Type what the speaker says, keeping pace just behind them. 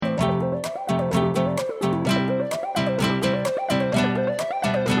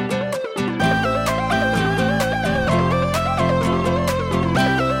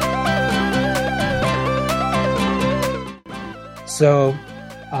So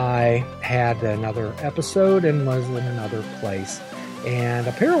I had another episode and was in another place. And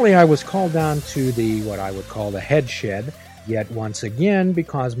apparently I was called down to what I would call the head shed yet once again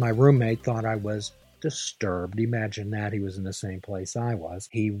because my roommate thought I was disturbed. Imagine that. He was in the same place I was.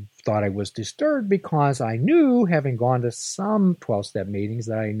 He thought I was disturbed because I knew, having gone to some 12-step meetings,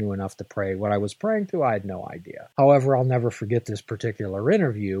 that I knew enough to pray. What I was praying to, I had no idea. However, I'll never forget this particular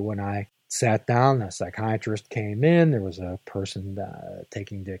interview. When I sat down, a psychiatrist came in. There was a person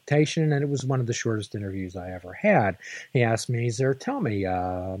taking dictation, and it was one of the shortest interviews I ever had. He asked me, tell me,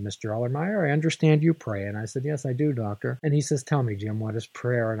 Mr. Ellermeyer, I understand you pray. And I said, yes, I do, doctor. And he says, tell me, Jim, what is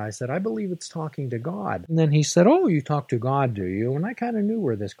prayer? And I said, I believe it's talking to God. And then he said, oh, you talk to God, do you? And I kind of knew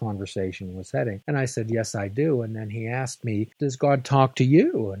where this conversation was heading. And I said, yes, I do. And then he asked me, does God talk to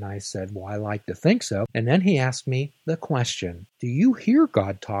you? And I said, well, I like to think so. And then he asked me the question, do you hear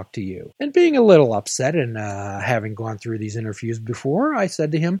God talk to you? And being a little upset and having gone through these interviews before, I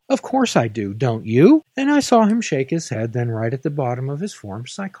said to him, of course I do, don't you? And I saw him shake his head, then right at the bottom of his form,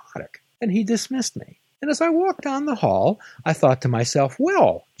 psychotic. And he dismissed me. And as I walked down the hall, I thought to myself,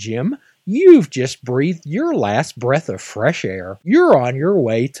 well, Jim, you've just breathed your last breath of fresh air. You're on your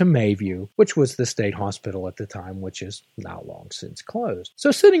way to Mayview, which was the state hospital at the time, which is now long since closed.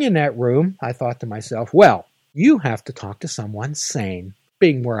 So sitting in that room, I thought to myself, well, you have to talk to someone sane.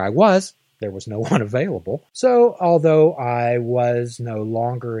 Being where I was, there was no one available. So although I was no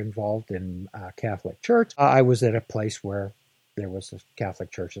longer involved in Catholic Church, I was at a place where there was a Catholic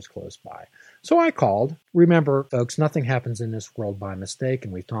churches close by. So I called. Remember, folks, nothing happens in this world by mistake,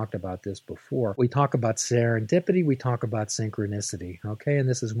 and we've talked about this before. We talk about serendipity, we talk about synchronicity, okay? And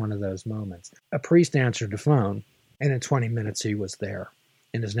this is one of those moments. A priest answered the phone, and in 20 minutes he was there.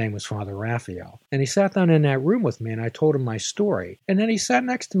 And his name was Father Raphael. And he sat down in that room with me, and I told him my story. And then he sat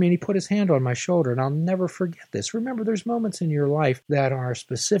next to me, and he put his hand on my shoulder, and I'll never forget this. Remember, there's moments in your life that are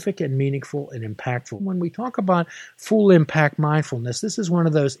specific and meaningful and impactful. When we talk about full impact mindfulness, this is one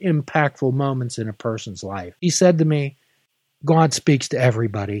of those impactful moments in a person's life. He said to me, God speaks to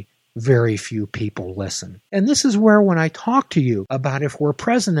everybody. Very few people listen. And this is where when I talk to you about if we're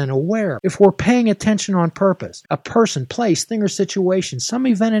present and aware, if we're paying attention on purpose, a person, place, thing, or situation, some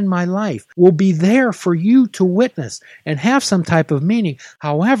event in my life will be there for you to witness and have some type of meaning.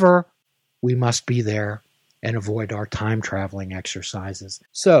 However, we must be there and avoid our time traveling exercises.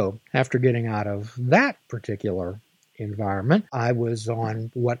 So after getting out of that particular environment, I was on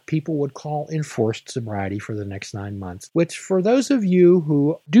what people would call enforced sobriety for the next 9 months, which for those of you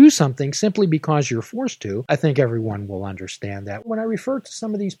who do something simply because you're forced to, I think everyone will understand that. When I refer to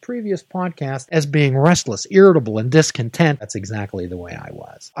some of these previous podcasts as being restless, irritable, and discontent, that's exactly the way I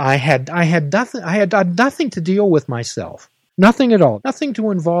was. I had nothing to deal with myself. Nothing at all. Nothing to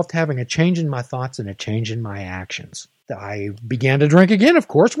involve having a change in my thoughts and a change in my actions. I began to drink again, of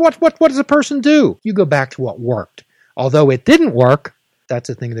course. What does a person do? You go back to what worked. Although it didn't work, that's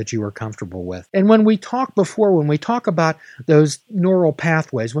a thing that you were comfortable with. And when we talk about those neural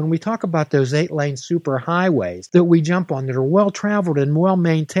pathways, when we talk about those 8-lane superhighways that we jump on that are well-traveled and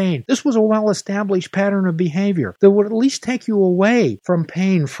well-maintained, this was a well-established pattern of behavior that would at least take you away from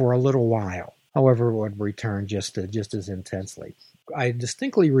pain for a little while. However, it would return just as intensely. I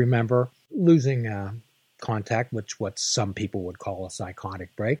distinctly remember losing contact, which what some people would call a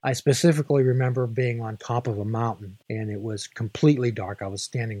psychotic break. I specifically remember being on top of a mountain, and it was completely dark. I was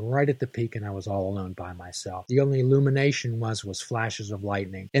standing right at the peak, and I was all alone by myself. The only illumination was flashes of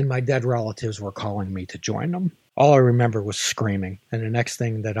lightning, and my dead relatives were calling me to join them. All I remember was screaming, and the next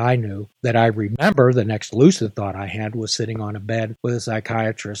thing that I knew, that I remember, the next lucid thought I had was sitting on a bed with a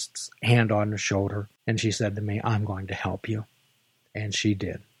psychiatrist's hand on the shoulder, and she said to me, I'm going to help you. And she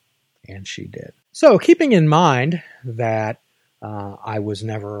did. And she did. So keeping in mind that I was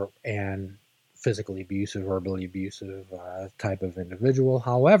never an physically abusive, verbally abusive type of individual.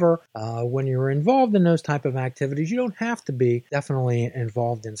 However, when you're involved in those type of activities, you don't have to be definitely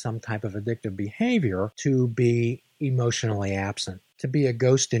involved in some type of addictive behavior to be emotionally absent, to be a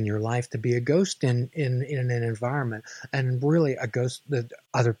ghost in your life, to be a ghost in an environment, and really a ghost that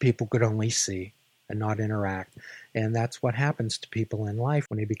other people could only see and not interact. And that's what happens to people in life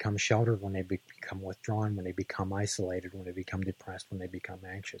when they become sheltered, when they become withdrawn, when they become isolated, when they become depressed, when they become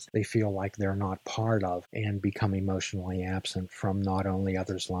anxious. They feel like they're not part of and become emotionally absent from not only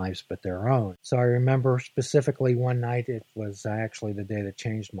others' lives but their own. So I remember specifically one night, it was actually the day that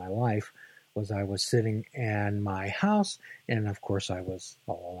changed my life, was I was sitting in my house, and of course I was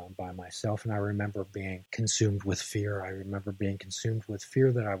all alone by myself, and I remember being consumed with fear. I remember being consumed with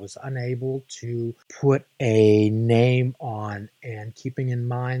fear that I was unable to put a name on, and keeping in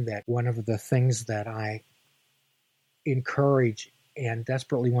mind that one of the things that I encourage and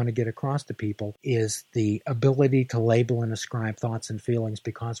desperately want to get across to people is the ability to label and ascribe thoughts and feelings,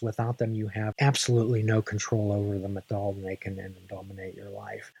 because without them you have absolutely no control over them at all, and they can end and dominate your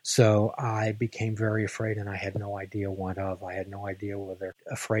life. So I became very afraid, and I had no idea what of. I had no idea whether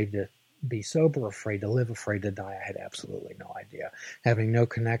afraid to be sober, afraid to live, afraid to die. I had absolutely no idea. Having no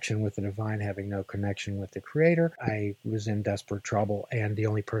connection with the divine, having no connection with the Creator, I was in desperate trouble, and the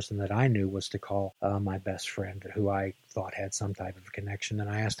only person that I knew was to call my best friend, who I thought had some type of connection, and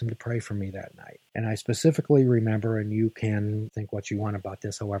I asked him to pray for me that night. And I specifically remember, and you can think what you want about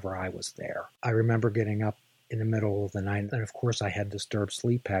this, however, I was there. I remember getting up in the middle of the night, and of course I had disturbed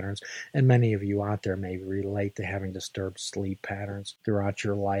sleep patterns, and many of you out there may relate to having disturbed sleep patterns throughout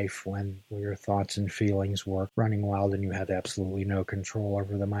your life when your thoughts and feelings were running wild and you had absolutely no control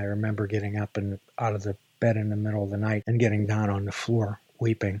over them. I remember getting up and out of the bed in the middle of the night and getting down on the floor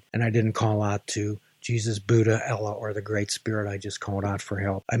weeping, and I didn't call out to Jesus, Buddha, Allah, or the Great Spirit. I just called out for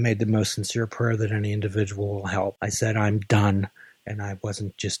help. I made the most sincere prayer that any individual will help. I said, I'm done, and I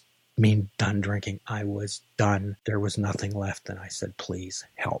wasn't just done drinking. I was done. There was nothing left, and I said, please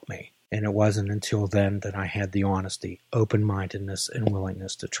help me. And it wasn't until then that I had the honesty, open-mindedness, and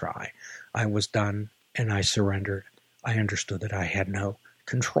willingness to try. I was done, and I surrendered. I understood that I had no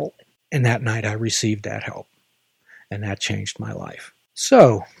control. And that night I received that help, and that changed my life.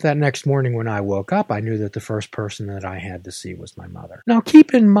 So, that next morning when I woke up, I knew that the first person that I had to see was my mother. Now,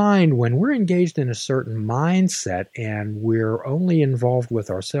 keep in mind, when we're engaged in a certain mindset and we're only involved with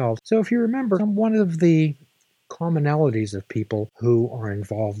ourselves, so if you remember, one of the commonalities of people who are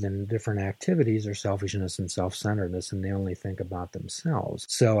involved in different activities are selfishness and self-centeredness, and they only think about themselves.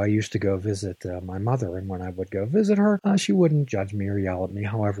 So I used to go visit my mother, and when I would go visit her, she wouldn't judge me or yell at me.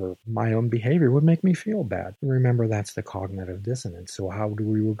 However, my own behavior would make me feel bad. Remember, that's the cognitive dissonance. So how do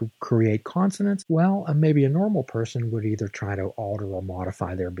we create consonance? Well, maybe a normal person would either try to alter or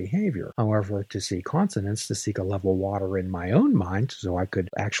modify their behavior. However, to see consonance, to seek a level water in my own mind so I could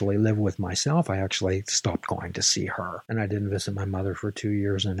actually live with myself, I actually stopped going to see her. And I didn't visit my mother for 2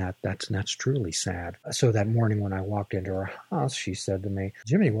 years, and that's truly sad. So that morning when I walked into her house, she said to me,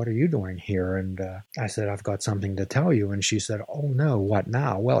 Jimmy, what are you doing here? And I said, I've got something to tell you. And she said, oh no, what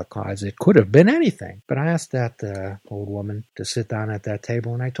now? Well, it could have been anything. But I asked that old woman to sit down at that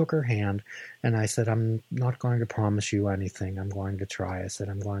table, and I took her hand, and I said, I'm not going to promise you anything. I'm going to try. I said,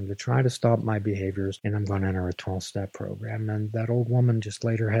 I'm going to try to stop my behaviors, and I'm going to enter a 12-step program. And that old woman just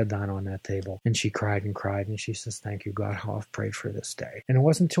laid her head down on that table, and she cried, and she says, thank you, God, how I've prayed for this day. And it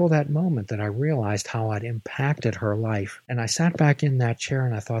wasn't until that moment that I realized how I'd impacted her life. And I sat back in that chair,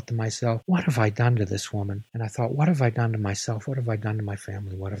 and I thought to myself, what have I done to this woman? And I thought, what have I done to myself? What have I done to my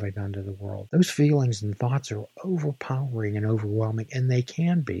family? What have I done to the world? Those feelings and thoughts are overpowering and overwhelming, and they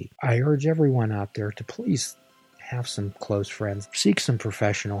can be. I urge everyone out there to please have some close friends, seek some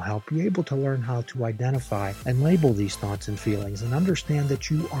professional help, be able to learn how to identify and label these thoughts and feelings, and understand that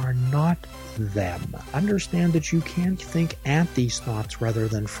you are not them. Understand that you can think at these thoughts rather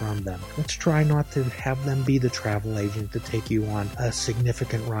than from them. Let's try not to have them be the travel agent to take you on a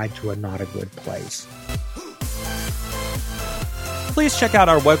significant ride to a not a good place. Please check out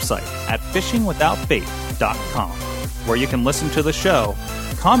our website at fishingwithoutbait.com, where you can listen to the show,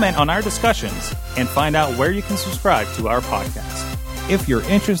 comment on our discussions, and find out where you can subscribe to our podcast. If you're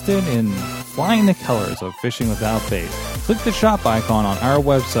interested in flying the colors of Fishing Without Bait, click the shop icon on our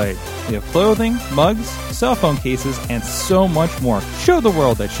website. We have clothing, mugs, cell phone cases, and so much more. Show the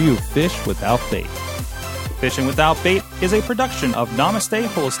world that you fish without bait. Fishing Without Bait is a production of Namaste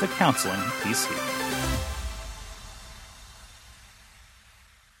Holistic Counseling, PC.